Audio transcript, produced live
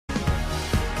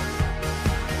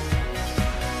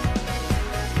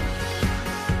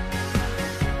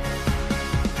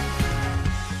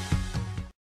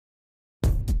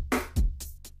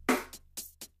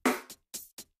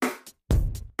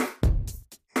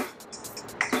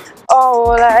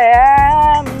all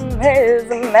I am is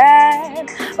a man.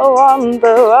 I want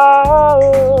the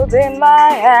world in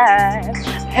my hand.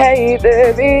 Hate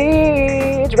the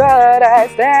beach, but I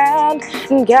stand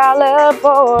in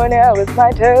California with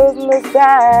my toes in the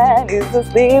sand. Use the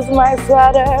sleeves of my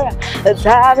sweater, let's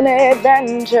have an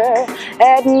adventure.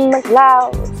 Head in the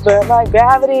clouds, but my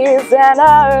gravity is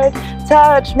centered.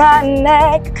 Touch my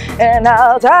neck, and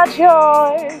I'll touch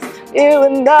yours. You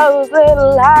in those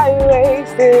little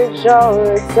high-waisted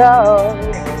shorts. So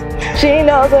she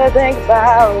knows what I think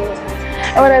about.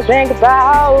 And when I think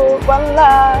about one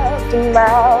love, two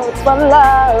mouths, one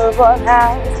love, one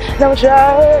house, no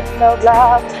shirt, no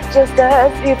blouse, just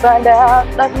us, you find out.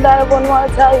 Nothing that I wouldn't want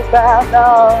to tell you about,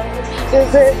 no.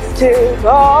 'Cause it's too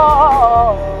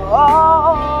cold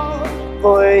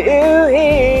for you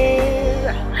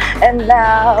here and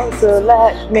now, so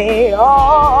let me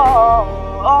hold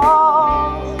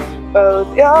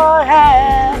both your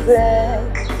hands in.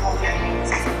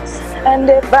 And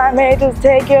if I may just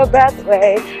take your breath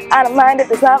away, I don't mind if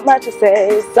there's not much to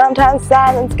say. Sometimes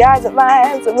silence guides our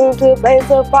minds to move to a place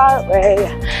so far away.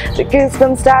 The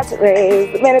goosebumps start to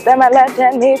raise the minute that my left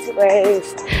hand meets your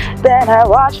waist. Then I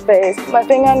watch your face, put my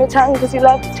finger on your tongue 'cause you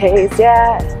love to taste,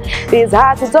 yeah. These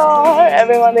hearts adore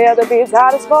everyone the other beats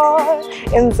hardest for.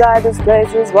 Inside this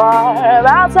place is warm,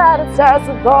 outside it starts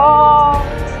to pour.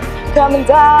 Coming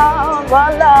down,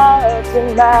 one love,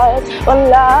 two mouths, one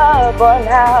love, one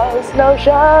house, no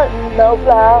shirt, no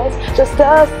blouse, just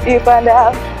us, you find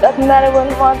out. Nothing that I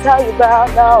wouldn't want to tell you about,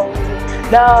 no,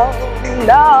 no,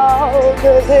 no,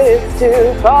 'cause it's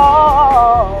too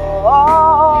cold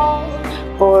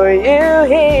for you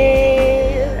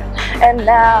here and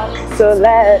now, so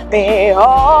let me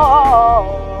hold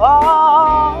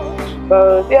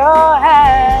both your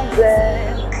hands in.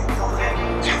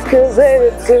 'Cause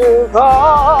it's too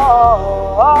cold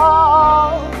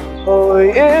for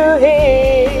you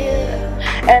here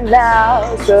and now,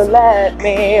 so let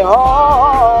me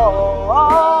hold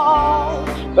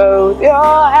both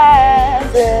your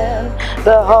hands in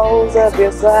the holes of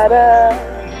your sweater.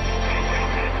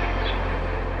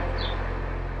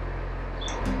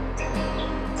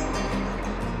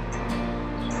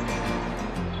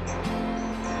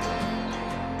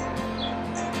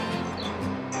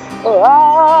 Oh,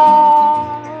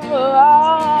 oh,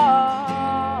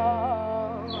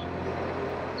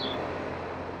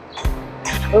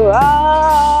 oh,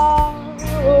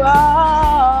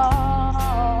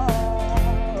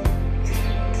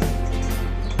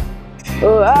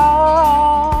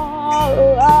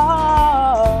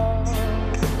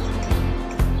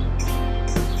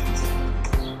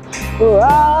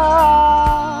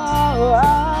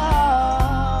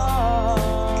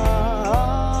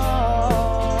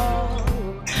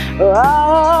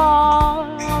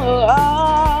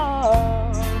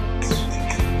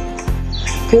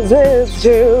 Cause it's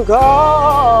too cold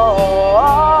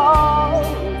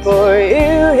for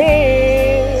you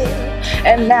here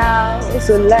and now,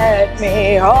 so let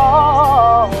me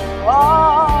hold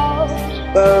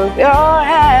both your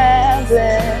hands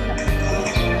in.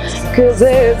 Cause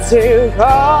it's too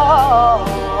cold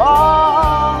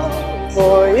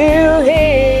for you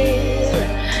here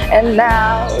and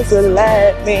now, so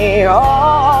let me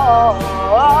hold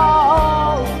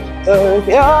both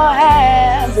your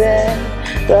hands in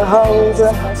the holes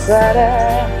of my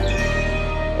sweater.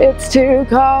 It's too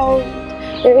cold,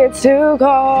 it's too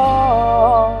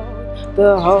cold,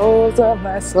 the holes of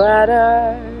my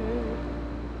sweater.